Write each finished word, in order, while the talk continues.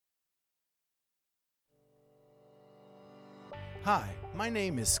Hi, my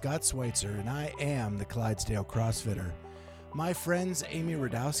name is Scott Schweitzer, and I am the Clydesdale CrossFitter. My friends Amy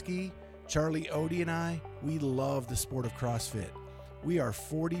Rudawsky, Charlie Odie, and I, we love the sport of CrossFit. We are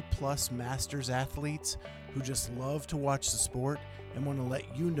 40-plus masters athletes who just love to watch the sport and want to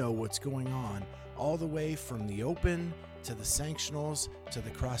let you know what's going on, all the way from the Open to the Sanctionals to the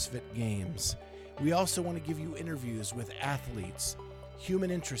CrossFit Games. We also want to give you interviews with athletes,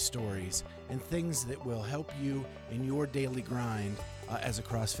 human interest stories, and things that will help you in your daily grind as a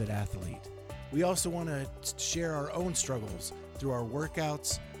CrossFit athlete. We also want to share our own struggles through our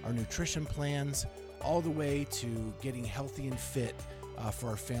workouts, our nutrition plans, all the way to getting healthy and fit for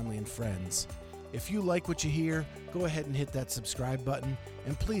our family and friends. If you like what you hear, go ahead and hit that subscribe button,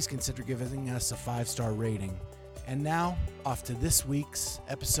 and please consider giving us a 5-star rating. And now, off to this week's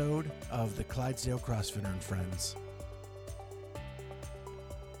episode of the Clydesdale CrossFitter and Friends.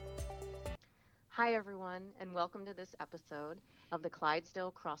 Hi, everyone, and welcome to this episode of the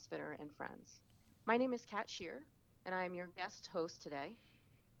Clydesdale CrossFitter and Friends. My name is Kat Scherer, and I am your guest host today.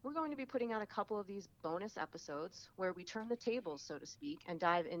 We're going to be putting out a couple of these bonus episodes where we turn the tables, so to speak, and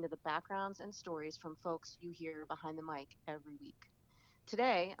dive into the backgrounds and stories from folks you hear behind the mic every week.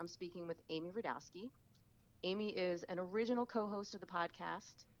 Today, I'm speaking with Amy Rudawsky. Amy is an original co-host of the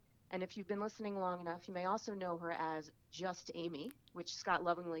podcast, and if you've been listening long enough, you may also know her as Just Amy, which Scott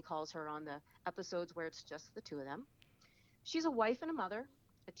lovingly calls her on the episodes where it's just the two of them. She's a wife and a mother,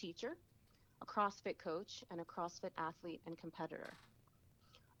 a teacher, a CrossFit coach, and a CrossFit athlete and competitor.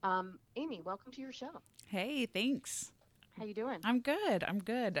 Amy, welcome to your show. Hey, thanks. How you doing? I'm good.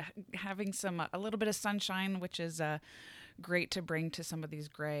 Having a little bit of sunshine, which is great to bring to some of these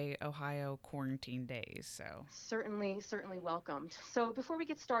gray Ohio quarantine days. So certainly welcomed. So before we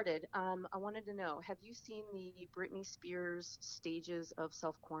get started, I wanted to know, have you seen the Britney Spears stages of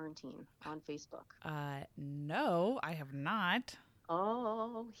self-quarantine on Facebook? No, I have not.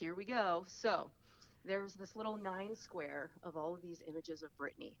 Oh, here we go. So there's this little 9 square of all of these images of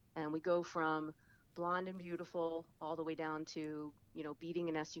Britney, and we go from blonde and beautiful all the way down to, beating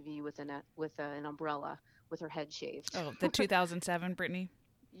an SUV with an umbrella with her head shaved. Oh, the 2007 Britney?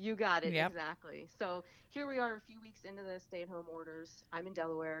 You got it. Yep. Exactly. So here we are a few weeks into the stay-at-home orders. I'm in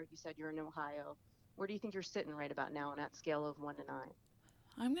Delaware. You said you're in Ohio. Where do you think you're sitting right about now on that scale of 1 to 9?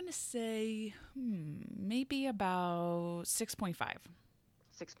 I'm going to say maybe about 6.5.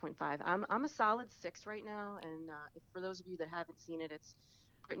 6.5. I'm a solid 6 right now. And for those of you that haven't seen it, it's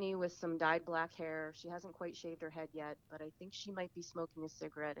Britney with some dyed black hair. She hasn't quite shaved her head yet, but I think she might be smoking a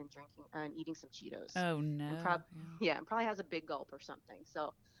cigarette and drinking and eating some Cheetos. Oh, no. And probably has a big gulp or something.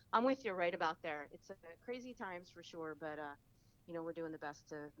 So I'm with you right about there. It's crazy times for sure, but we're doing the best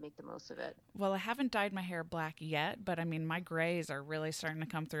to make the most of it. Well, I haven't dyed my hair black yet, but I mean, my grays are really starting to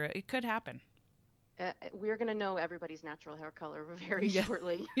come through. It could happen. We're going to know everybody's natural hair color very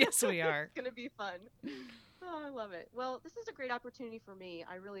shortly. Yes, we are. It's going to be fun. Oh, I love it. Well, this is a great opportunity for me.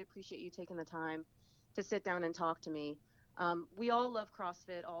 I really appreciate you taking the time to sit down and talk to me. We all love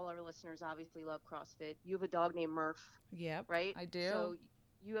CrossFit. All our listeners obviously love CrossFit. You have a dog named Murph. Yep, right? I do. So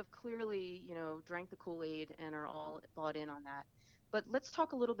you have clearly, drank the Kool-Aid and are all bought in on that. But let's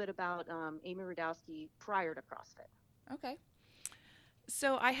talk a little bit about Amy Rudawsky prior to CrossFit. Okay.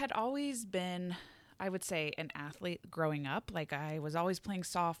 So I had always been, I would say, an athlete growing up. Like I was always playing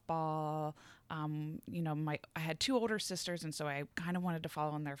softball. I had 2 older sisters, and so I kind of wanted to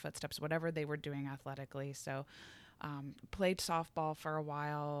follow in their footsteps, whatever they were doing athletically. So played softball for a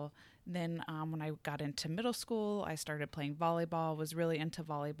while. Then when I got into middle school, I started playing volleyball, was really into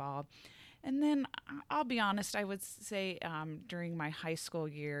volleyball. And then I'll be honest, I would say during my high school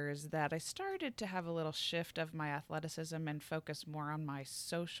years that I started to have a little shift of my athleticism and focus more on my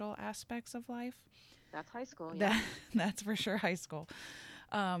social aspects of life. That's high school, yeah. That's for sure high school.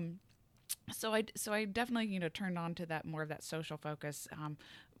 So I definitely, turned on to that, more of that social focus.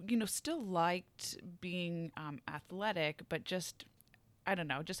 Still liked being athletic, but just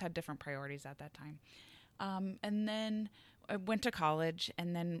had different priorities at that time. And then I went to college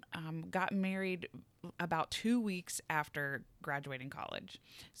and then got married about 2 weeks after graduating college.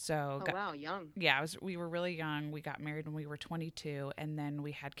 So wow, young. Yeah, we were really young. We got married when we were 22, and then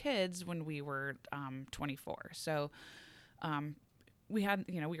we had kids when we were 24. So we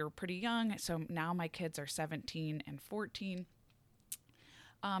were pretty young. So now my kids are 17 and 14.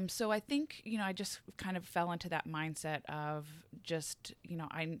 So I think, I just kind of fell into that mindset of just,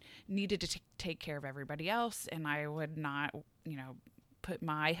 I needed to take care of everybody else, and I would not, put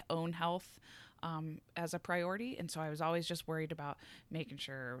my own health as a priority. And so I was always just worried about making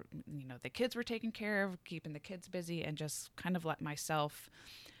sure, the kids were taken care of, keeping the kids busy, and just kind of let myself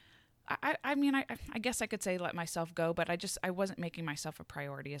I mean, I guess I could say let myself go, but I wasn't making myself a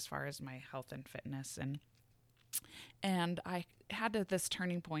priority as far as my health and fitness. And I had this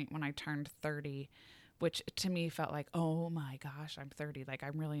turning point when I turned 30, which to me felt like, oh my gosh, I'm 30. Like,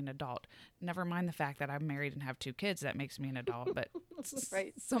 I'm really an adult. Never mind the fact that I'm married and have 2 kids. That makes me an adult, but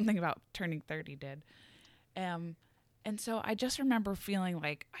Right. something about turning 30 did. And so I just remember feeling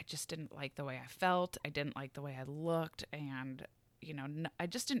like I just didn't like the way I felt. I didn't like the way I looked. And, I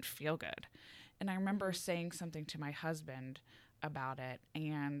just didn't feel good. And I remember saying something to my husband about it.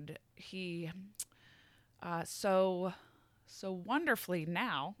 And he, so wonderfully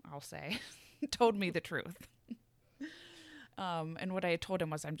now, I'll say, told me the truth. And what I had told him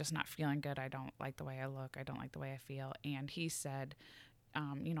was, I'm just not feeling good. I don't like the way I look. I don't like the way I feel. And he said,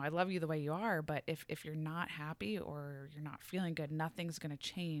 I love you the way you are, but if you're not happy or you're not feeling good, nothing's going to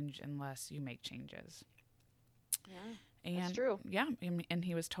change unless you make changes. Yeah, that's true. Yeah. And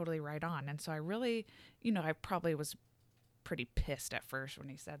he was totally right on. And so I really, I probably was pretty pissed at first when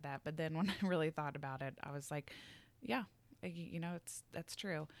he said that. But then when I really thought about it, I was like, yeah, that's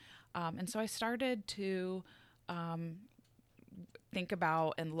true. And so I started to think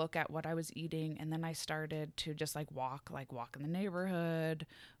about and look at what I was eating. And then I started to just walk in the neighborhood,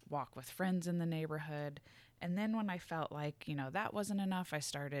 walk with friends in the neighborhood. And then when I felt like, that wasn't enough, I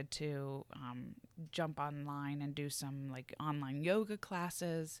started to jump online and do some online yoga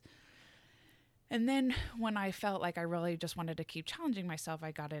classes. And then when I felt like I really just wanted to keep challenging myself,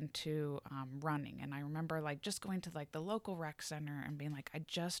 I got into running. And I remember just going to the local rec center and being like, I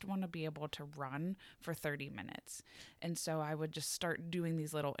just want to be able to run for 30 minutes. And so I would just start doing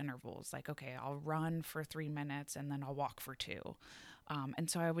these little intervals. Okay, I'll run for 3 minutes and then I'll walk for 2. And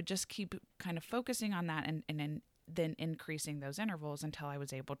so I would just keep kind of focusing on that and then increasing those intervals until I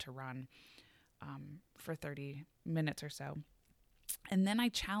was able to run for 30 minutes or so. And then I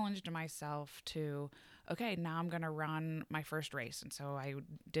challenged myself to, okay, now I'm going to run my first race. And so I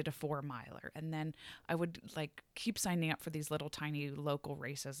did a 4-miler. And then I would keep signing up for these little tiny local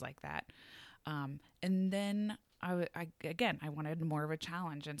races like that. And then I wanted more of a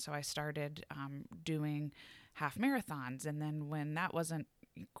challenge. And so I started doing half marathons. And then when that wasn't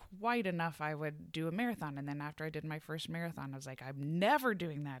quite enough, I would do a marathon. And then after I did my first marathon, I was like, I'm never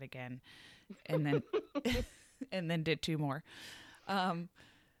doing that again. And then, and then did 2 more.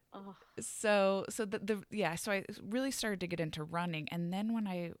 So I really started to get into running. And then when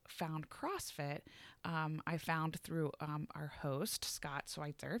I found CrossFit, I found through our host, Scott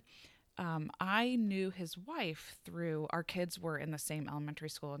Schweitzer. I knew his wife through, our kids were in the same elementary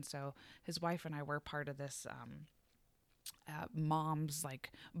school. And so his wife and I were part of this moms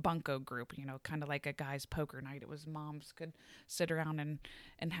bunco group, kind of like a guy's poker night. It was moms could sit around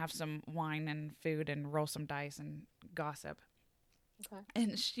and have some wine and food and roll some dice and gossip. Okay.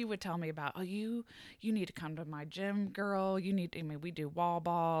 And she would tell me about, you need to come to my gym, girl. We do wall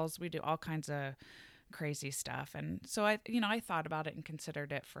balls. We do all kinds of crazy stuff. And so I thought about it and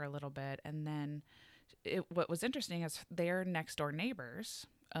considered it for a little bit. And then what was interesting is their next door neighbors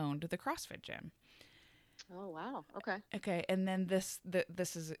owned the CrossFit gym. Oh, wow. Okay. Okay. And then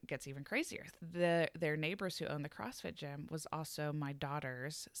gets even crazier. Their neighbors who owned the CrossFit gym was also my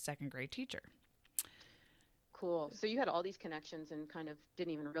daughter's 2nd grade teacher. Cool. So you had all these connections and kind of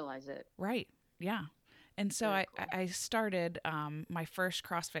didn't even realize it. Right. Yeah. And so Very cool. I started my first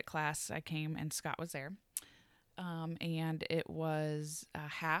CrossFit class. I came and Scott was there. And it was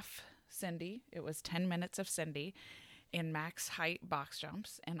half Cindy. It was 10 minutes of Cindy in max height box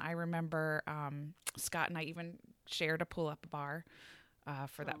jumps. And I remember Scott and I even shared a pull-up bar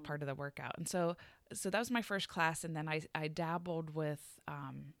for that part of the workout. And so that was my first class. And then I dabbled with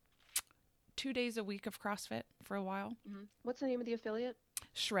 2 days a week of CrossFit for a while. Mm-hmm. What's the name of the affiliate?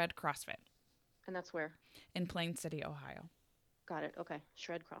 Shred CrossFit. And that's where? In Plain City, Ohio. Got it. Okay.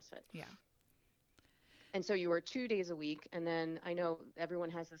 Shred CrossFit. Yeah. And so you were 2 days a week. And then I know everyone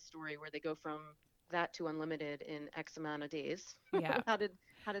has this story where they go from that to unlimited in X amount of days. Yeah. How did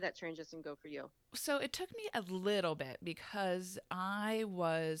that transition go for you? So it took me a little bit because I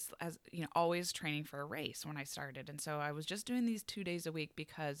was, always training for a race when I started. And so I was just doing these 2 days a week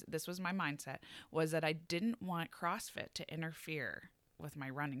because this was my mindset, was that I didn't want CrossFit to interfere with my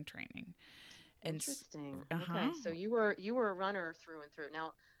running training. Interesting. Uh-huh. Okay. So you were a runner through and through.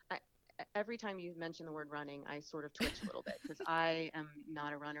 Now, every time you mention the word running, I sort of twitch a little bit because I am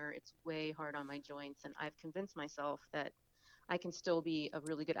not a runner. It's way hard on my joints. And I've convinced myself that I can still be a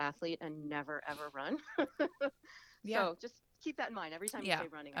really good athlete and never, ever run. Yeah. So just keep that in mind. Every time you Yeah. say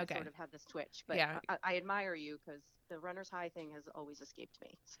running, I Okay. sort of have this twitch. But Yeah. I admire you because the runner's high thing has always escaped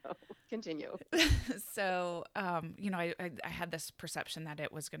me. So continue. So, I had this perception that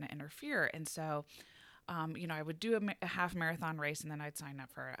it was going to interfere. And so, I would do a half marathon race and then I'd sign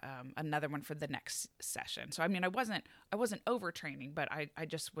up for another one for the next session. So, I mean, I wasn't overtraining, but I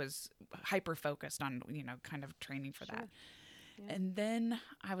just was hyper focused on, kind of training for that. Yeah. And then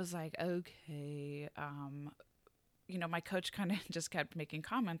I was like, okay, my coach kind of just kept making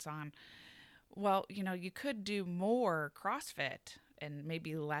comments on, well, you could do more CrossFit and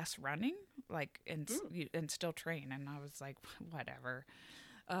maybe less running, and still train. And I was like, whatever.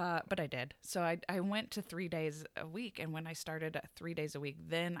 But I did. So I went to 3 days a week. And when I started at 3 days a week,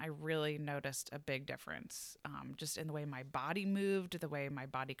 then I really noticed a big difference, just in the way my body moved, the way my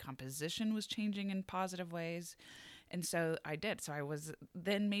body composition was changing in positive ways. And so I did. So I was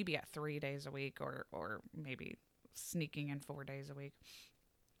then maybe at 3 days a week or maybe sneaking in 4 days a week.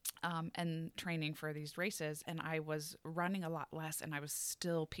 And training for these races, and I was running a lot less, and I was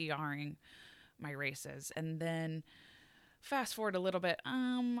still PRing my races. And then fast forward a little bit,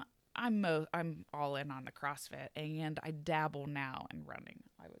 I'm all in on the CrossFit, and I dabble now in running,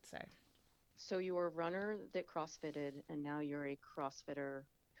 I would say. So you were a runner that CrossFitted, and now you're a CrossFitter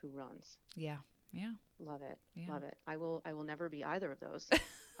who runs. Yeah. Love it. Yeah. Love it. I will never be either of those,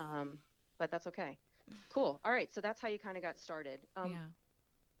 but that's okay. Cool. All right. So that's how you kind of got started.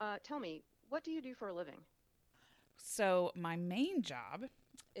 Tell me, what do you do for a living? So my main job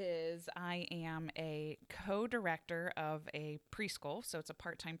is I am a co-director of a preschool. So it's a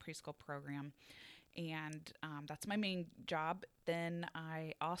part-time preschool program. And that's my main job. Then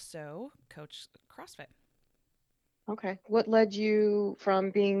I also coach CrossFit. Okay. What led you from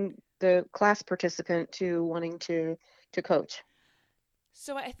being the class participant to wanting to coach?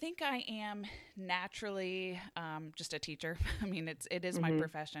 So I think I am naturally just a teacher. I mean, it is my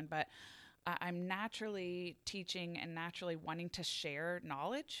profession, but I'm naturally teaching and naturally wanting to share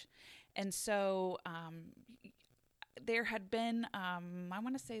knowledge. And so there had been, I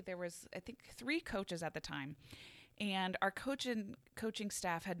want to say there was, I think, 3 coaches at the time. And our coaching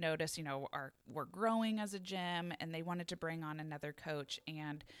staff had noticed, we're growing as a gym, and they wanted to bring on another coach.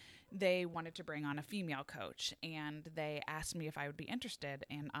 And they wanted to bring on a female coach, and they asked me if I would be interested,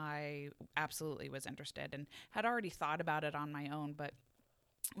 and I absolutely was interested and had already thought about it on my own, but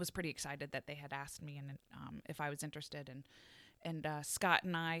was pretty excited that they had asked me and if I was interested. And Scott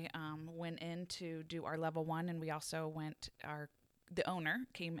and I went in to do our level 1, and we also the owner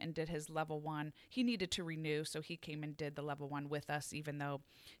came and did his level 1. He needed to renew, so he came and did the level 1 with us, even though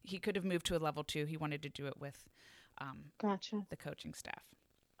he could have moved to a level 2. He wanted to do it with Gotcha. the coaching staff.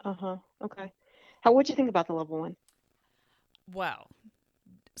 Okay. What'd you think about the level 1? Well,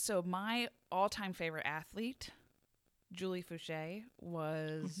 so my all-time favorite athlete, Julie Fouché,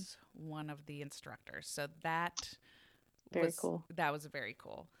 was one of the instructors. So that was cool. That was very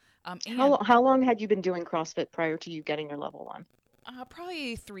cool. How long had you been doing CrossFit prior to you getting your level 1?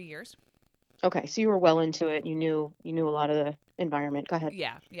 Probably 3 years. Okay, so you were well into it. You knew a lot of the environment. Go ahead.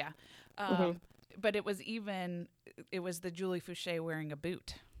 Yeah. But it was the Julie Fouché wearing a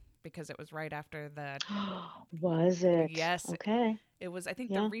boot, because it was right after the. Was it? Yes. Okay. It was. I think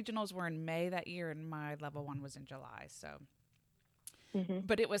the regionals were in May that year, and my level 1 was in July. So.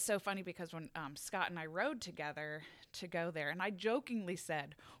 But it was so funny because when Scott and I rode together to go there, and I jokingly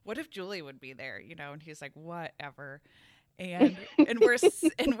said, "What if Julie would be there?" And he's like, "Whatever." And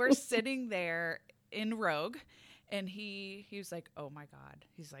we're sitting there in Rogue, and he was like, "Oh my God!"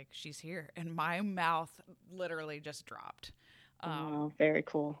 He's like, "She's here," and my mouth literally just dropped. Wow, very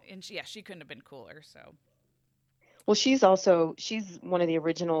cool. And she couldn't have been cooler. So. Well, she's one of the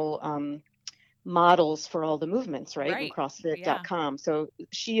original models for all the movements, right? Right. In CrossFit.com. So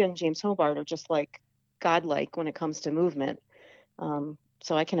she and James Hobart are just like godlike when it comes to movement.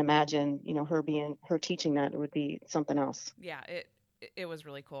 So I can imagine, her teaching that, it would be something else. Yeah, it was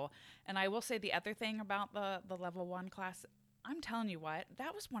really cool. And I will say the other thing about the level 1 class, I'm telling you what,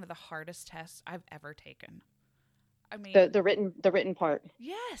 that was one of the hardest tests I've ever taken. I mean, the written part.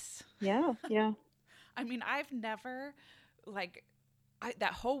 Yes. Yeah. I mean, I've never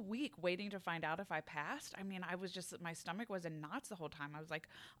that whole week waiting to find out if I passed. I mean, my stomach was in knots the whole time. I was like,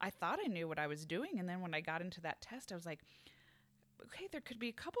 I thought I knew what I was doing. And then when I got into that test, I was like, okay, there could be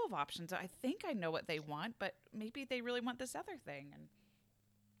a couple of options. I think I know what they want, but maybe they really want this other thing. And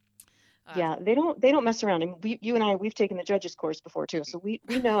yeah, they don't mess around. And you and I, we've taken the judges course before too, so we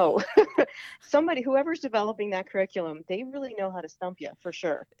know whoever's developing that curriculum, they really know how to stump you for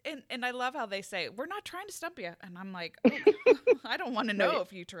sure. And I love how they say, "We're not trying to stump you," and I'm like, oh, I don't want to know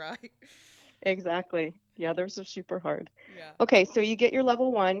if you try. Exactly. Yeah, those are super hard. Yeah. Okay, so you get your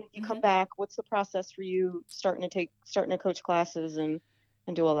level one, you come hmm back. What's the process for you starting to coach classes and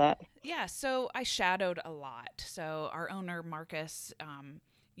do all that? Yeah, so I shadowed a lot. So our owner, Marcus,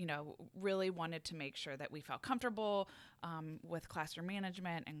 really wanted to make sure that we felt comfortable with classroom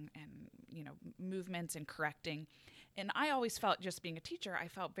management and movements and correcting. And I always felt, just being a teacher, I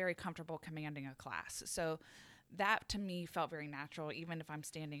felt very comfortable commanding a class. So that to me felt very natural, even if I'm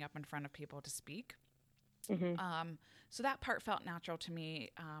standing up in front of people to speak. Hmm. So that part felt natural to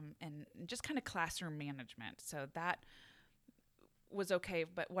me, and just kind of classroom management. So that was okay.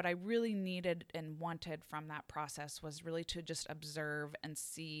 But what I really needed and wanted from that process was really to just observe and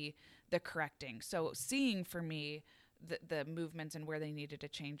see the correcting. So seeing, for me, the movements and where they needed to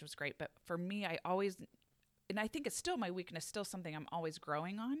change was great. But for me, I always, and I think it's still my weakness, still something I'm always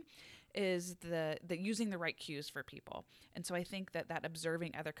growing on, is the using the right cues for people. And so I think that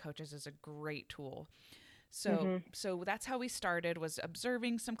observing other coaches is a great tool. So Hmm. so that's how we started, was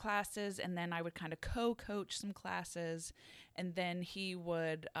observing some classes, and then I would kind of co-coach some classes, and then he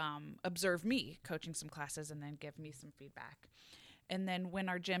would observe me coaching some classes and then give me some feedback. And then when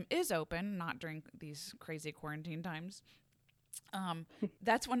our gym is open, not during these crazy quarantine times, um,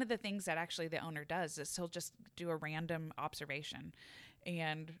 that's one of the things that actually the owner does, is he'll just do a random observation.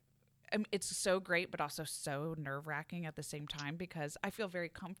 And it's so great, but also so nerve wracking at the same time, because I feel very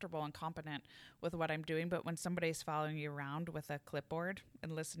comfortable and competent with what I'm doing. But when somebody's following you around with a clipboard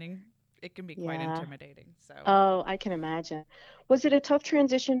and listening, it can be quite Yeah. intimidating. So, Oh, I can imagine. Was it a tough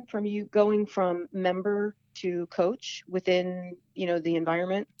transition from you going from member to coach within, the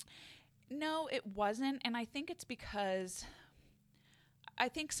environment? no, it wasn't. And I think it's because I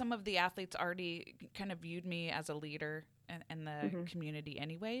think some of the athletes already kind of viewed me as a leader in the Hmm. community,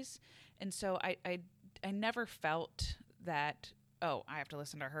 anyways. And so I never felt that, oh, I have to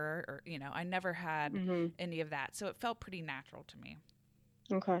listen to her, or, I never had Hmm. any of that. So it felt pretty natural to me.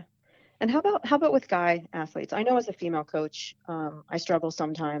 Okay. And how about with guy athletes? I know as a female coach, I struggle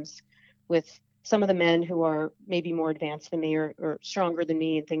sometimes with some of the men who are maybe more advanced than me or stronger than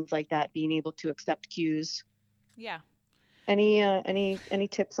me and things like that, being able to accept cues. Yeah. Any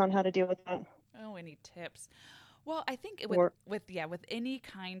tips on how to deal with that? Oh, any tips? Well, I think Or with any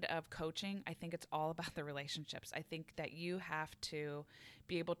kind of coaching, I think it's all about the relationships. I think that you have to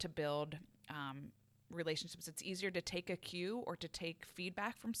be able to build relationships. It's easier to take a cue or to take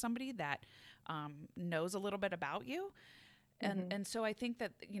feedback from somebody that knows a little bit about you. Mhm. And so I think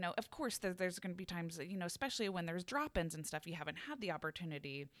that, of course, there's going to be times that, especially when there's drop-ins and stuff, you haven't had the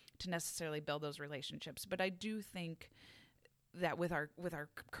opportunity to necessarily build those relationships. But I do think that with our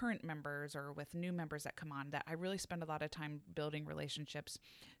current members or with new members that come on, that I really spend a lot of time building relationships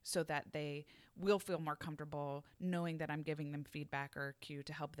so that they will feel more comfortable knowing that I'm giving them feedback or cue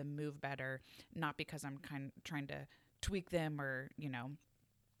to help them move better, not because I'm kind of trying to tweak them or,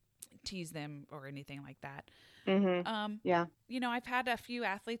 tease them or anything like that. Mhm. um, Yeah. I've had a few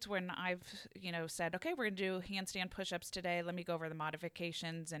athletes when I've, said, okay, we're going to do handstand push-ups today, let me go over the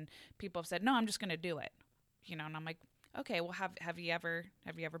modifications, and people have said, no, I'm just going to do it, and I'm like, okay, well, have you ever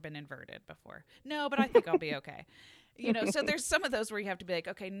been inverted before? No, but I think I'll be okay. So there's some of those where you have to be like,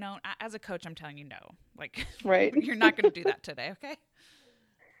 okay, no, as a coach, I'm telling you no, like, Right. you're not going to do that today. Okay.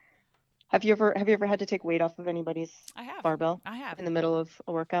 Have you ever had to take weight off of anybody's I have. barbell I have. in the middle of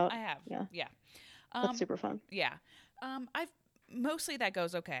a workout? I have. Yeah. Yeah. That's Um, super fun. yeah. I've mostly that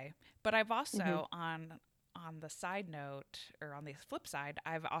goes okay, but I've Mhm. also on the side note, or on the flip side,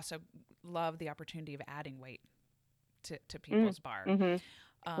 I've also loved the opportunity of adding weight to Mm. people's bar. Mhm.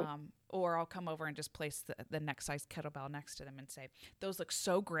 Or I'll come over and just place the next size kettlebell next to them and say, those look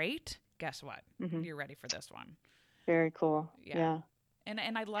so great. Guess what? Mhm. You're ready for this one. Very cool. Yeah. Yeah.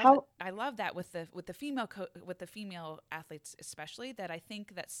 And I love it. How I love that with the with the female athletes, especially, that I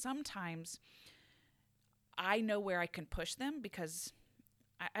think that sometimes I know where I can push them, because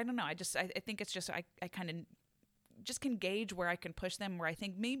I don't know. I think it's just I kind of just can gauge where I can push them, where I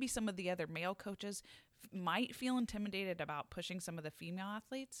think maybe some of the other male coaches might feel intimidated about pushing some of the female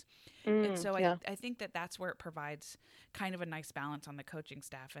athletes. And so yeah. I think that that's where it provides kind of a nice balance on the coaching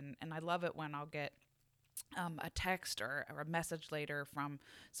staff. And I love it when I'll get a text or a message later from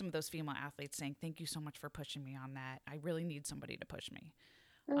some of those female athletes saying, thank you so much for pushing me on that. I really need somebody to push me.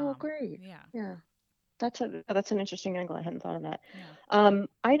 Oh, great. Yeah. Yeah. That's an interesting angle. I hadn't thought of that. Yeah.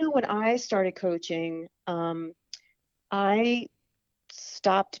 I know when I started coaching, I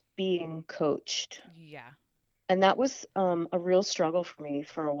stopped being coached. Yeah. And that was a real struggle for me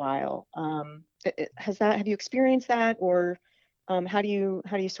for a while. Have you experienced that, or how do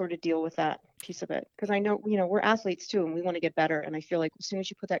you sort of deal with that piece of it? Because I know, we're athletes too, and we want to get better. And I feel like as soon as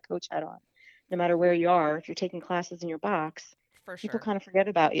you put that coach hat on, no matter where you are, if you're taking classes in your box, For people sure. kind of forget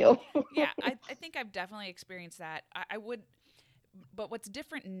about you. Yeah, I think I've definitely experienced that. I would, but what's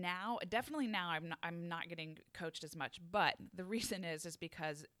different now? Definitely now, I'm not getting coached as much. But the reason is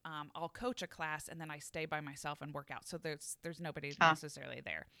because I'll coach a class and then I stay by myself and work out. So there's nobody Ah, necessarily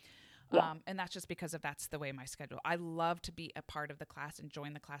there. yeah. And that's just because of that's the way my schedule. I love to be a part of the class and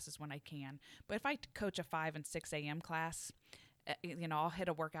join the classes when I can. But if I coach a 5 and 6 a.m. class, I'll hit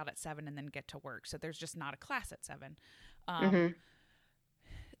a workout at 7 and then get to work. So there's just not a class at 7. Um,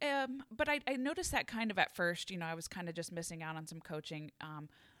 Mm-hmm. but I noticed that kind of at first. I was kind of just missing out on some coaching.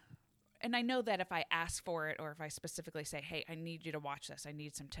 And I know that if I ask for it or if I specifically say, hey, I need you to watch this, I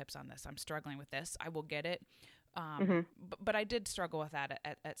need some tips on this, I'm struggling with this, I will get it. Mm-hmm. But I did struggle with that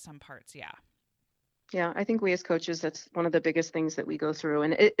at some parts. Yeah. Yeah, I think we as coaches, that's one of the biggest things that we go through.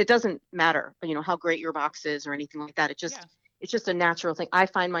 And it doesn't matter, how great your box is or anything like that. Yeah. It's just a natural thing. I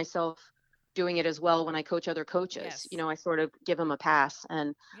find myself doing it as well when I coach other coaches. Yes. I sort of give them a pass,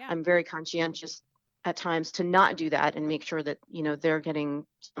 and Yeah. I'm very conscientious at times to not do that and make sure that, they're getting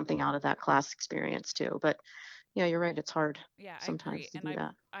something out of that class experience too. But yeah, you're right. It's hard Yeah, I agree. sometimes to And do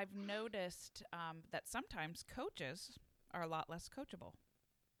that. I've noticed that sometimes coaches are a lot less coachable.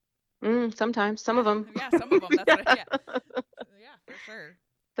 Sometimes, some of Yeah. them. Yeah. Some of them. That's what. Yeah. Yeah, for sure.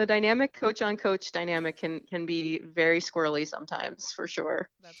 The dynamic coach on coach dynamic can be very squirrely sometimes, for sure.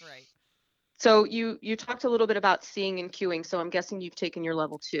 That's right. So you talked a little bit about seeing and cueing. So I'm guessing you've taken your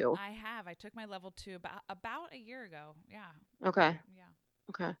level 2. I have. I took my level 2 about a year ago. Yeah. Okay. Yeah.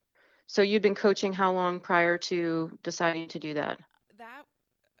 Okay. So you'd been coaching how long prior to deciding to do that? That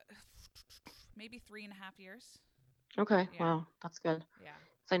maybe 3.5 years. Okay. Yeah. Wow, that's good. Yeah.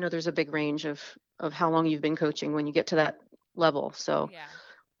 So I know there's a big range of how long you've been coaching when you get to that level. So Yeah.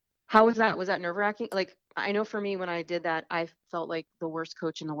 how was that? Was that nerve-wracking? Like, I know for me, when I did that, I felt like the worst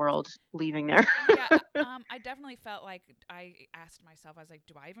coach in the world leaving there. Yeah. I definitely felt like I asked myself, I was like,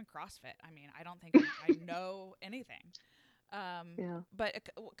 do I even CrossFit? I mean, I don't think I know anything. Yeah. But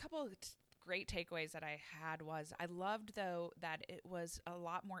a couple of great takeaways that I had was I loved, though, that it was a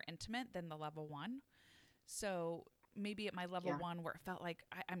lot more intimate than the level 1. So maybe at my level Yeah. 1 where it felt like,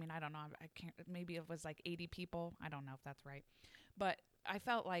 I mean, I don't know, I can't, maybe it was like 80 people. I don't know if that's right. But I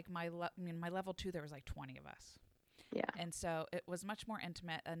felt like my level 2, there was like 20 of us. Yeah. And so it was much more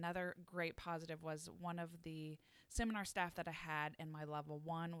intimate. Another great positive was one of the seminar staff that I had in my level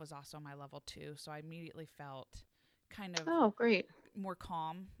 1 was also my level 2. So I immediately felt kind of Oh, great. more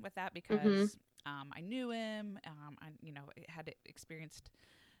calm with that Mm-hmm. because I knew him. I had experienced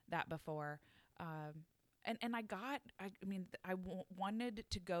that before. And wanted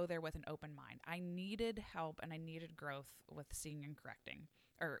to go there with an open mind. I needed help and I needed growth with seeing and correcting,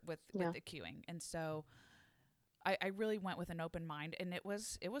 or with Yeah. the cueing. And so I really went with an open mind, and it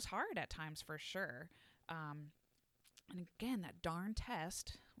was hard at times for sure. And again, that darn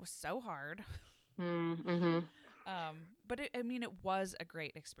test was so hard. Mm-hmm. But it was a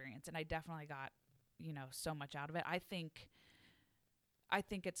great experience, and I definitely got, so much out of it. I think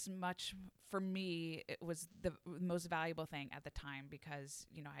it's much, for me, it was the most valuable thing at the time because,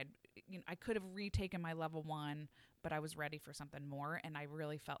 I could have retaken my level 1, but I was ready for something more. And I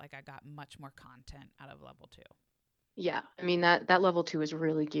really felt like I got much more content out of level 2. Yeah. I mean, that level 2 is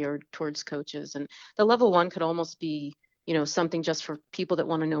really geared towards coaches, and the level 1 could almost be, something just for people that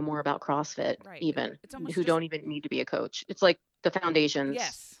want to know more about CrossFit, Right. even It's almost who just, don't even need to be a coach. It's like the foundations,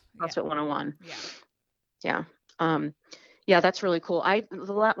 yes. Yeah. CrossFit 101. Yeah. Yeah. Yeah, that's really cool.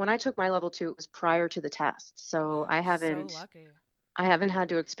 When I took my level 2, it was prior to the test, so I So haven't lucky. I haven't had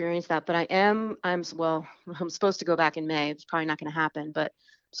to experience that. But well, I'm supposed to go back in May. It's probably not going to happen, but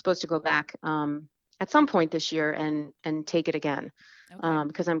I'm supposed to go back at some point this year and take it again, Okay.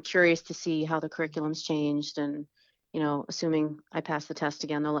 because I'm curious to see how the curriculum's changed, and assuming I pass the test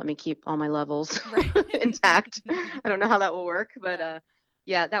again, they'll let me keep all my levels Right. intact. I don't know how that will work, but Yeah.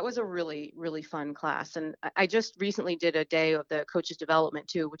 yeah, that was a really, really fun class. And I just recently did a day of the coaches development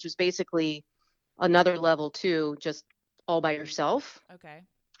too, which was basically another level 2, just all by yourself. Okay.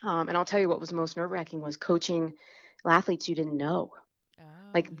 And I'll tell you what was most nerve-wracking was coaching athletes you didn't know. Oh,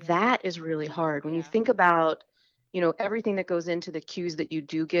 Like, yeah. that is really hard when you Yeah. think about, everything that goes into the cues that you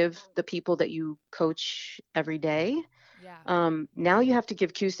do give the people that you coach every day. Yeah. Now you have to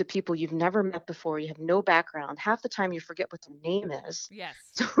give cues to people you've never met before. You have no background. Half the time you forget what their name is. Yes.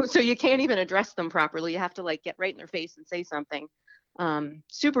 So you can't even address them properly. You have to like get right in their face and say something.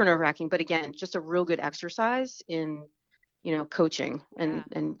 Super nerve-wracking, but again, just a real good exercise in, coaching and,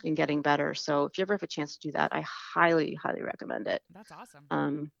 Yeah. and getting better. So if you ever have a chance to do that, I highly, highly recommend it. That's awesome.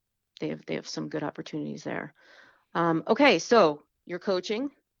 Um, they have some good opportunities there. Okay, so you're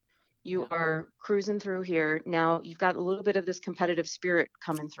coaching. You Yeah, are cruising through here. Now you've got a little bit of this competitive spirit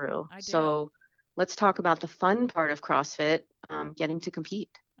coming through. I do. So let's talk about the fun part of CrossFit, getting to compete.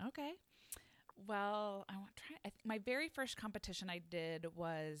 Okay. Well, I want to try. My very first competition I did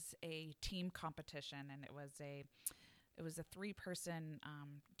was a team competition, and it was a 3-person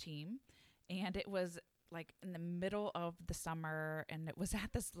team, and it was like in the middle of the summer, and it was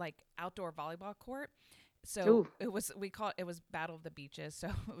at this like outdoor volleyball court. So Ooh, it was Battle of the Beaches. So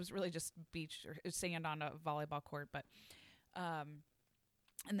it was really just beach or sand on a volleyball court, but um,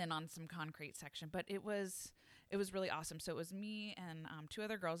 and then on some concrete section. But it was really awesome. So it was me and 2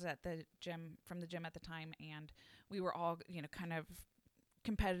 other girls at the gym from the gym at the time, and we were all kind of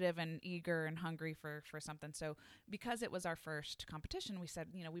competitive and eager and hungry for something. So because it was our first competition, we said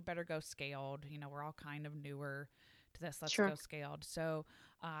we better go scaled. We're all kind of newer to this. Let's sure. go scaled. So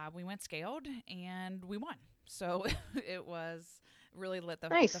we went scaled and we won. So it was really lit the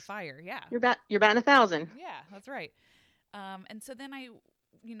Nice. fire. Yeah. You're batting 1,000. Yeah, that's right. And so then I,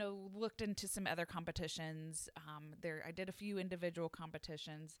 looked into some other competitions. I did a few individual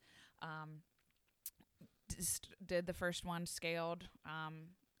competitions. Did the first one scaled.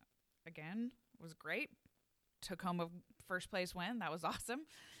 Again, was great. Took home a first place win. That was awesome.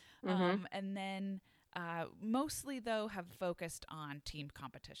 Mm-hmm. And then mostly though have focused on team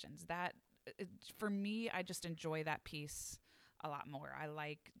competitions. For me, I just enjoy that piece a lot more. I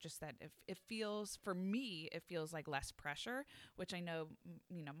like just that if it feels for me, it feels like less pressure, which I know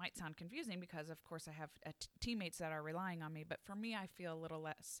might sound confusing because of course I have teammates that are relying on me, but for me, I feel a little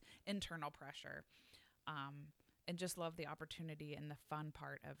less internal pressure, and just love the opportunity and the fun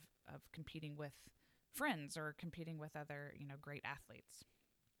part of competing with friends or competing with other great athletes.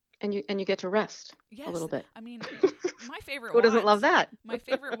 And you get to rest a Yes, little bit. I mean my favorite Who doesn't love wads. that? My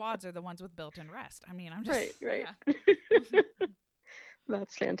favorite wads are the ones with built-in rest. I mean, I'm just Right, right. yeah.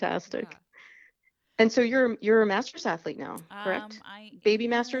 That's fantastic. Yeah. And so you're a masters athlete now, correct? I Baby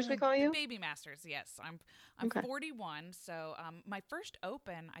masters, we am call you? baby masters. Yes, I'm Okay. 41. So my first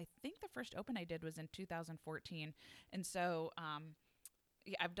open, I think the first open I did was in 2014, and so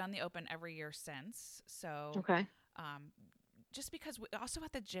yeah, I've done the open every year since. So Okay. um, just because also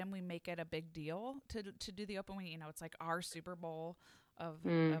at the gym we make it a big deal to do the open. It's like our Super Bowl of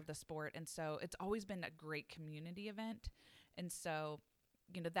Mm. of the sport, and so it's always been a great community event, and so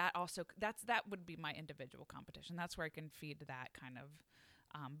that would be my individual competition. That's where I can feed that kind of,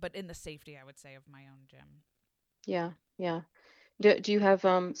 but in the safety, I would say, of my own gym. Yeah, yeah. Do you have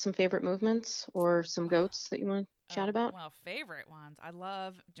some favorite movements or some goats that you want to chat Oh, about? well, favorite ones. I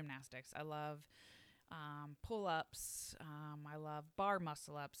love gymnastics. I love pull ups. I love bar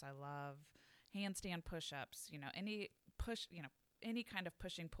muscle ups. I love handstand push ups. Push, any kind of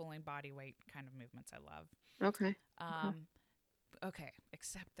pushing, pulling body weight kind of movements I love. Okay. Okay. Okay,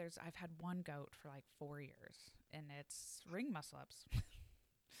 except I've had one goat for like 4 years, and it's ring muscle ups.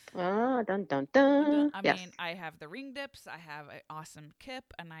 Ah, dun dun dun. I Yes. mean, I have the ring dips, I have an awesome kip,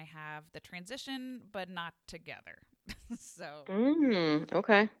 and I have the transition, but not together. so,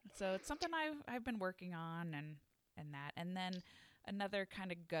 Okay. so it's something I've been working on, and that, and then another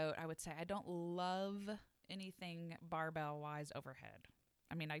kind of goat. I would say I don't love anything barbell wise overhead.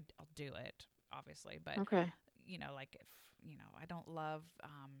 I mean, I'll do it obviously, but Okay. like if I don't love.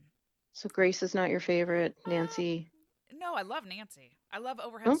 So Grace is not your favorite, Um, Nancy. No, I love Nancy. I love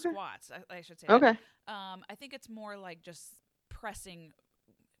overhead Okay. squats. I should say that. Okay. I think it's more like just pressing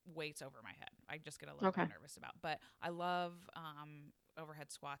weights over my head. I just get a little bit Okay. nervous about. But I love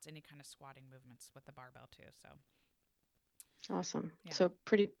overhead squats, any kind of squatting movements with the barbell too. So Awesome. yeah. So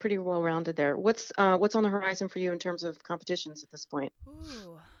pretty well rounded there. What's on the horizon for you in terms of competitions at this point?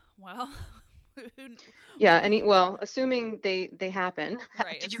 Ooh, well, Yeah, we assuming they happen.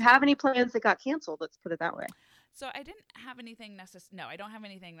 right. Did you have any plans that got canceled? Let's put it that way. So I didn't have anything No, I don't have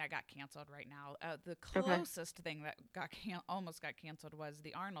anything that got canceled right now. The Okay. closest thing that almost got canceled was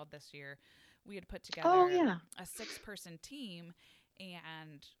the Arnold this year. We had put Oh together yeah. a 6-person team,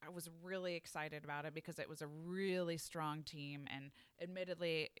 and I was really excited about it because it was a really strong team. And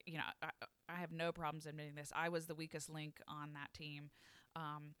admittedly, I have no problems admitting this. I was the weakest link on that team.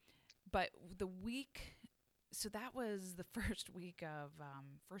 But the week so that was the first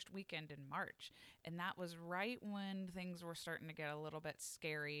weekend in March, and that was right when things were starting to get a little bit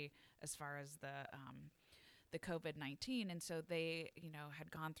scary as far as the COVID-19, and so they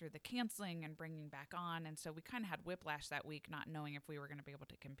had gone through the canceling and bringing back on, and so we kind of had whiplash that week, not knowing if we were going to be able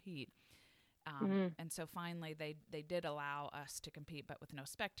to compete. Mm. And so finally, they did allow us to compete, but with no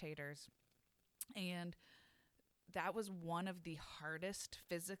spectators, and that was one of the hardest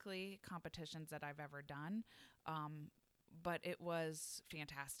physically competitions that I've ever done. but it was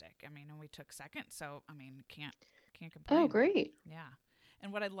fantastic. I mean, and we took second, so I mean, can't Oh, complain. great. Yeah.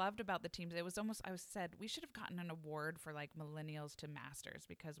 And what I loved about the teams, it was almost, I was said, we should have gotten an award for like millennials to masters,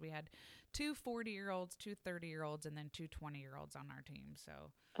 because we had two 40-year-olds, two 30-year-olds, and then two 20-year-olds on our team. So,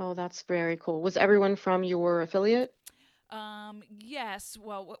 Oh, that's very cool. Was everyone from your affiliate? yes.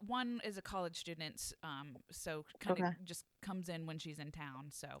 Well, one is a college student, so kind of Okay. just comes in when she's in town.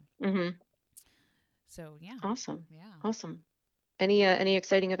 Mm-hmm. So yeah, Awesome. yeah. Awesome. Any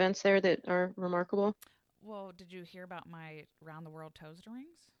exciting events there that are remarkable? Well, did you hear about my round the world toaster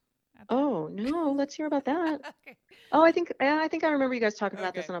rings at that? Oh, no, let's hear about that. Okay. Oh, I think I remember you guys talking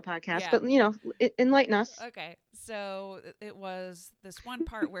about this Okay. on a podcast, Yeah. but enlighten us. Okay. So it was this one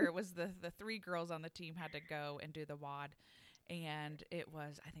part where it was the three girls on the team had to go and do the WOD. And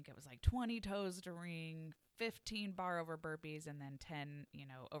I think it was like 20 toes to ring, 15 bar over burpees, and then 10,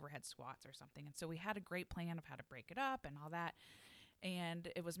 overhead squats or something. And so we had a great plan of how to break it up and all that. And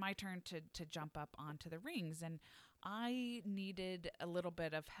it was my turn to jump up onto the rings. And I needed a little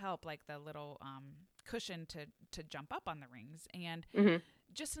bit of help, like the little cushion to jump up on the rings. And Mm-hmm.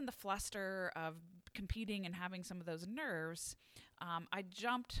 just in the fluster of competing and having some of those nerves, I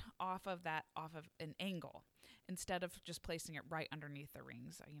jumped off of an angle instead of just placing it right underneath the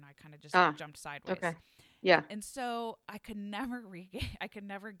rings. I kind of just Ah, jumped sideways. okay. Yeah. And so I could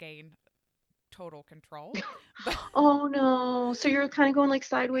never gain total control. But Oh no. So you're kind of going like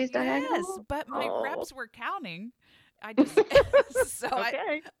sideways yes, diagonal? but my Oh. reps were counting. I just so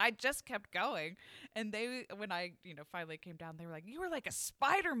Okay. I just kept going, and they when I finally came down, they were like, "You were like a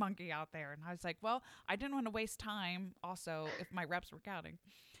spider monkey out there," and I was like, "Well, I didn't want to waste time. Also, if my reps were counting."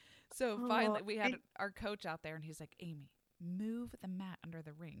 So Oh, finally, we had our coach out there, and he's like, "Amy, move the mat under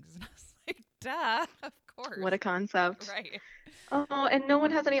the rings," and I was like, "Duh, of course, what a concept. right." Oh, and no one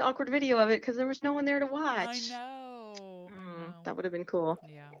has any awkward video of it because there was no one there to I watch. know, I know. That would have been cool.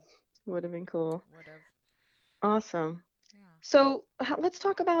 Yeah, Would have been cool. would have. Awesome. Yeah. So let's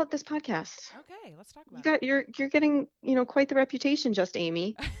talk about this podcast. Okay, let's talk You about it. got you're getting, quite the reputation, just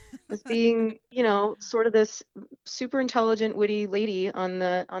Amy, as being, sort of this super intelligent, witty lady on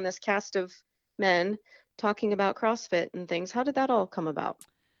this cast of men talking about CrossFit and things. How did that all come about?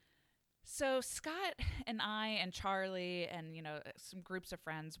 So Scott and I and Charlie and some groups of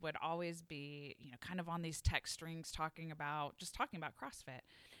friends would always be kind of on these text strings talking about CrossFit,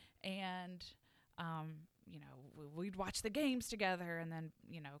 and we'd watch the games together and then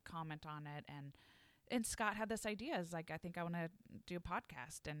comment on it, and Scott had this idea, is like, I think I want to do a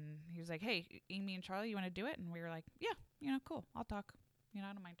podcast, and he was like, hey, Amy and Charlie, you want to do it? And we were like, yeah, cool, I'll talk, I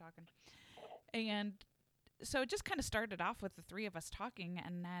don't mind talking. And so it just kind of started off with the three of us talking,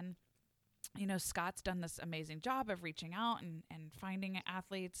 and then Scott's done this amazing job of reaching out and finding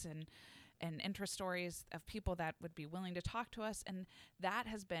athletes and interest stories of people that would be willing to talk to us. And that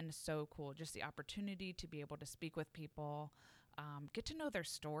has been so cool. Just the opportunity to be able to speak with people, get to know their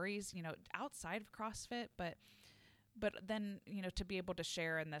stories, outside of CrossFit, but then, to be able to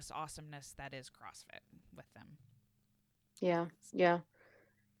share in this awesomeness that is CrossFit with them. Yeah, yeah.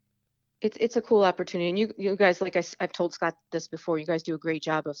 It's a cool opportunity. And you guys, like I've told Scott this before, you guys do a great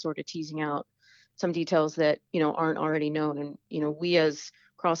job of sort of teasing out some details that, aren't already known. And, we as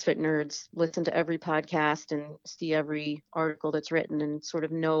CrossFit nerds listen to every podcast and see every article that's written and sort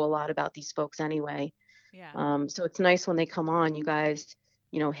of know a lot about these folks anyway. Yeah. So it's nice when they come on, you guys,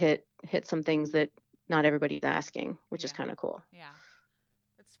 hit some things that not everybody's asking, which is Yeah. kind of cool. Yeah.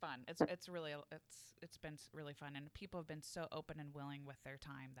 It's fun. It's been really fun, and people have been so open and willing with their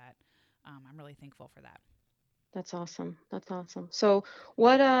time that I'm really thankful for that. That's awesome. That's awesome. So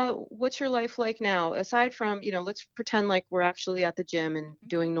what's your life like now? Aside from, let's pretend like we're actually at the gym and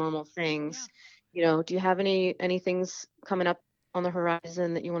doing normal things. Do you have any things coming up on the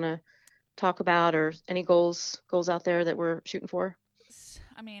horizon that you want to talk about, or any goals out there that we're shooting for?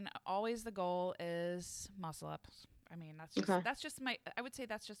 I mean, always the goal is muscle ups. I mean, Okay. I would say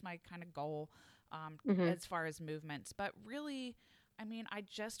that's just my kind of goal, Mm-hmm. as far as movements. But really, I mean, I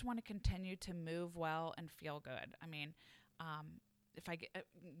just want to continue to move well and feel good. I mean, if I get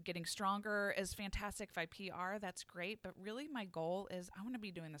getting stronger is fantastic. If I PR, that's great. But really, my goal is I want to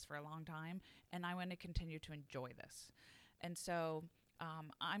be doing this for a long time, and I want to continue to enjoy this. And so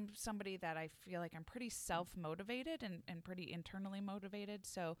I'm somebody that I feel like I'm pretty self-motivated and pretty internally motivated.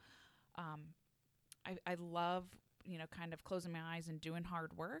 So I love, kind of closing my eyes and doing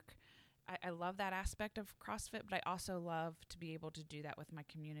hard work. I love that aspect of CrossFit, but I also love to be able to do that with my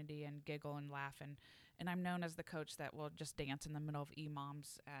community and giggle and laugh. And I'm known as the coach that will just dance in the middle of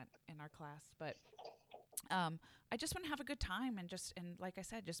e-moms in our class. But I just want to have a good time and like I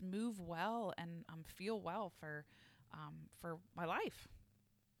said, just move well and feel well for for my life,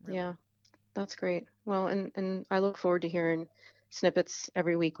 really. Yeah, that's great. Well, and I look forward to hearing snippets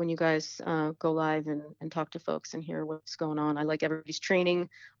every week when you guys go live and talk to folks and hear what's going on. I like everybody's training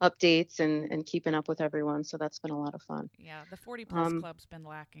updates and keeping up with everyone. So that's been a lot of fun. Yeah, the 40 plus Um, club's been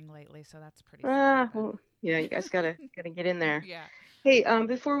lacking lately, so that's pretty sad. well, yeah, you guys gotta get in But there. yeah, Hey,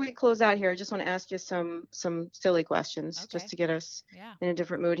 before we close out here, I just want to ask you some silly questions just okay, to get us yeah. in a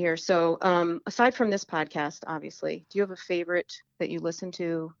different mood here. So, aside from this podcast, obviously, do you have a favorite that you listen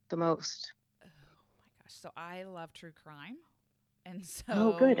to the most? Oh my gosh, so I love true crime, and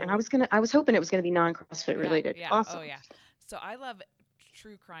Oh, good. And so I was hoping it was gonna be non-CrossFit yeah, related. yeah, oh Awesome. yeah. So I love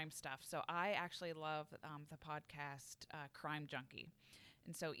true crime stuff. So I actually love the podcast Crime Junkie,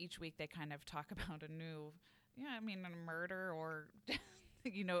 and so each week they kind of talk about a new, yeah, I mean, a murder or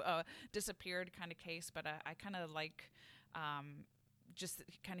a disappeared kind of case. But I kind of like just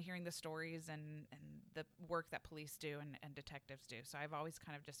kind of hearing the stories and the work that police do and detectives do. So I've always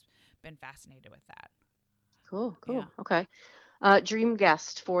kind of just been fascinated with that. Cool, Yeah. cool. Okay. Dream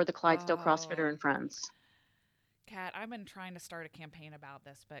guest for the Clydesdale CrossFitter Oh, and Friends. Kat, I've been trying to start a campaign about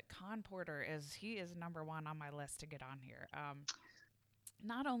this, but Con Porter is number one on my list to get on here.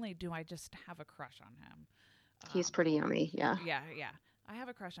 Not only do I just have a crush on him, He's um, pretty yummy. Yeah. yeah, yeah, I have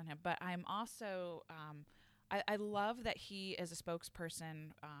a crush on him, but I'm also I love that he is a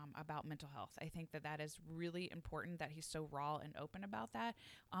spokesperson about mental health. I think that that is really important that he's so raw and open about that,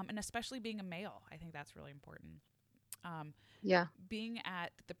 and especially being a male, I think that's really important. Um, Yeah. Being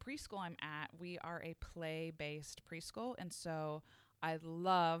at the preschool I'm at, we are a play based preschool. And so I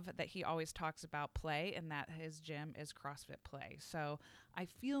love that he always talks about play and that his gym is CrossFit play. So I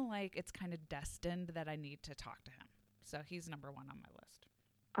feel like it's kind of destined that I need to talk to him. So he's number one on my list.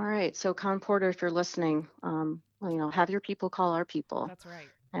 All right. So, Con Porter, if you're listening, well, have your people call our people That's right.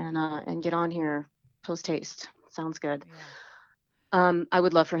 and get on here post haste. Sounds good. Yeah. I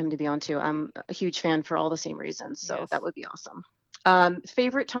would love for him to be on too. I'm a huge fan for all the same reasons, so that Yes. would be awesome.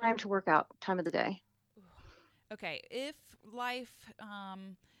 Favorite time to work out, time of the day? Okay. If life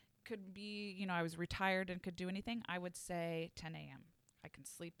could be, I was retired and could do anything, I would say 10 a.m. I can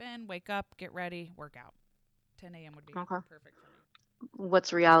sleep in, wake up, get ready, work out. 10 a.m. would be Okay. perfect for me.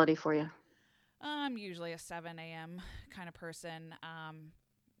 What's reality for you? I'm usually a 7 a.m. kind of person.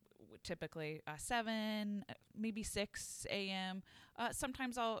 Typically 7, maybe 6 a.m.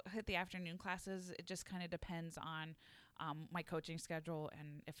 Sometimes I'll hit the afternoon classes. It just kind of depends on my coaching schedule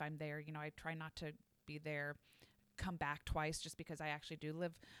and if I'm there. I try not to be there, come back twice just because I actually do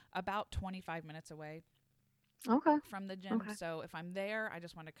live about 25 minutes away Okay. from the gym. Okay. So if I'm there, I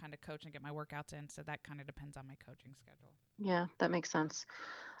just want to kind of coach and get my workouts in. So that kind of depends on my coaching schedule. Yeah, that makes sense.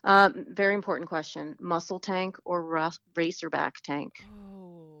 Very important question. Muscle tank or racerback tank?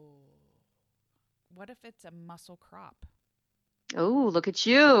 Oh, what if it's a muscle crop? Oh, look at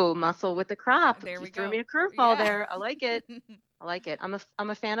you, muscle with the crop. There You we threw me go. a curveball Yeah. there. I like it. I like it. I'm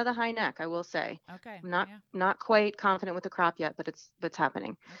a fan of the high neck, I will say. Okay. I'm not Yeah. not quite confident with the crop yet, but it's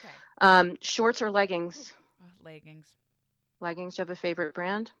happening. Okay. Shorts or leggings? Leggings. Leggings, do you have a favorite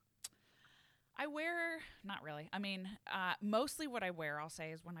brand? I wear, not really. I mean, mostly what I wear, I'll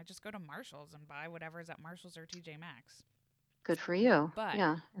say, is when I just go to Marshall's and buy whatever is at Marshall's or TJ Maxx. Good for you. But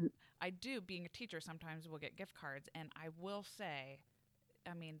Yeah. And I do, being a teacher, sometimes we'll get gift cards. And I will say,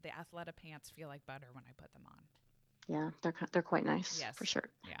 I mean, the Athleta pants feel like butter when I put them on. yeah, they're quite nice Yes. for sure.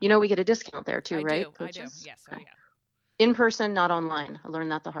 Yeah. We get a discount there too, I right? do. I do. Coaches? Yes. Oh, Okay. yeah. In person, not online. I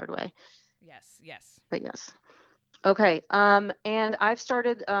learned that the hard way. Yes. Yes. But yes. Okay. And I've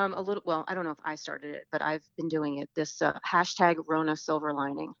started a little, well, I don't know if I started it, but I've been doing it. This hashtag Rona silver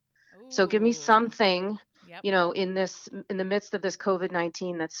lining. So give me Ooh. something, Yep. in the midst of this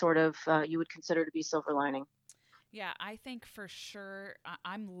COVID-19 that's sort of you would consider to be silver lining. Yeah, I think for sure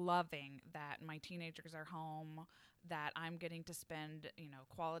I'm loving that my teenagers are home, that I'm getting to spend,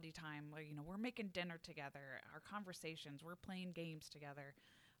 quality time. We're making dinner together, our conversations, we're playing games together.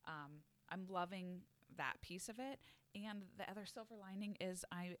 I'm loving that piece of it. And the other silver lining is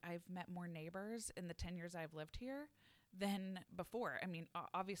I've met more neighbors in the 10 years I've lived here than before. I mean,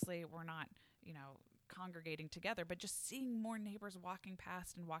 obviously, we're not, congregating together, but just seeing more neighbors walking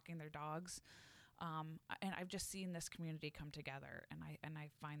past and walking their dogs. And I've just seen this community come together, and I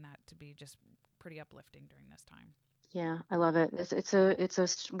find that to be just pretty uplifting during this time. Yeah, I love it.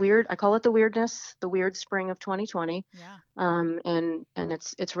 Weird. I call it the weirdness, the weird spring of 2020. Yeah. And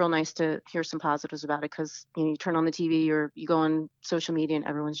it's real nice to hear some positives about it because you turn on the TV or you go on social media and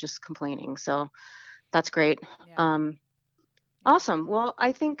everyone's just complaining. So that's great. Yeah. Um, Yeah. Awesome. Well,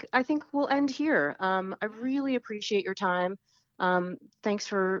 I think we'll end here. I Yeah. really appreciate your time. Thanks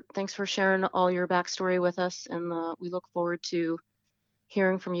for sharing all your backstory with us, and we look forward to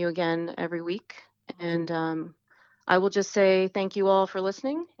hearing from you again every week. And I will just say thank you all for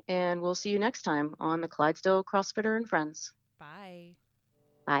listening, and we'll see you next time on the Clydesdale CrossFitter and Friends. Bye.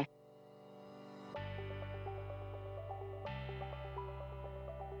 Bye.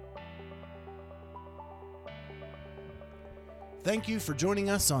 Thank you for joining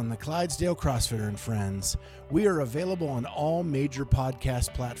us on the Clydesdale CrossFitter and Friends. We are available on all major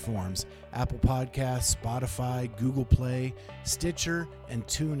podcast platforms: Apple Podcasts, Spotify, Google Play, Stitcher, and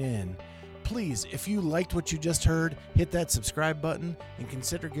TuneIn. Please, if you liked what you just heard, hit that subscribe button and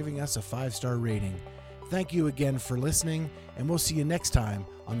consider giving us a 5-star rating. Thank you again for listening, and we'll see you next time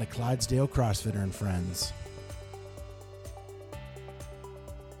on the Clydesdale CrossFitter and Friends.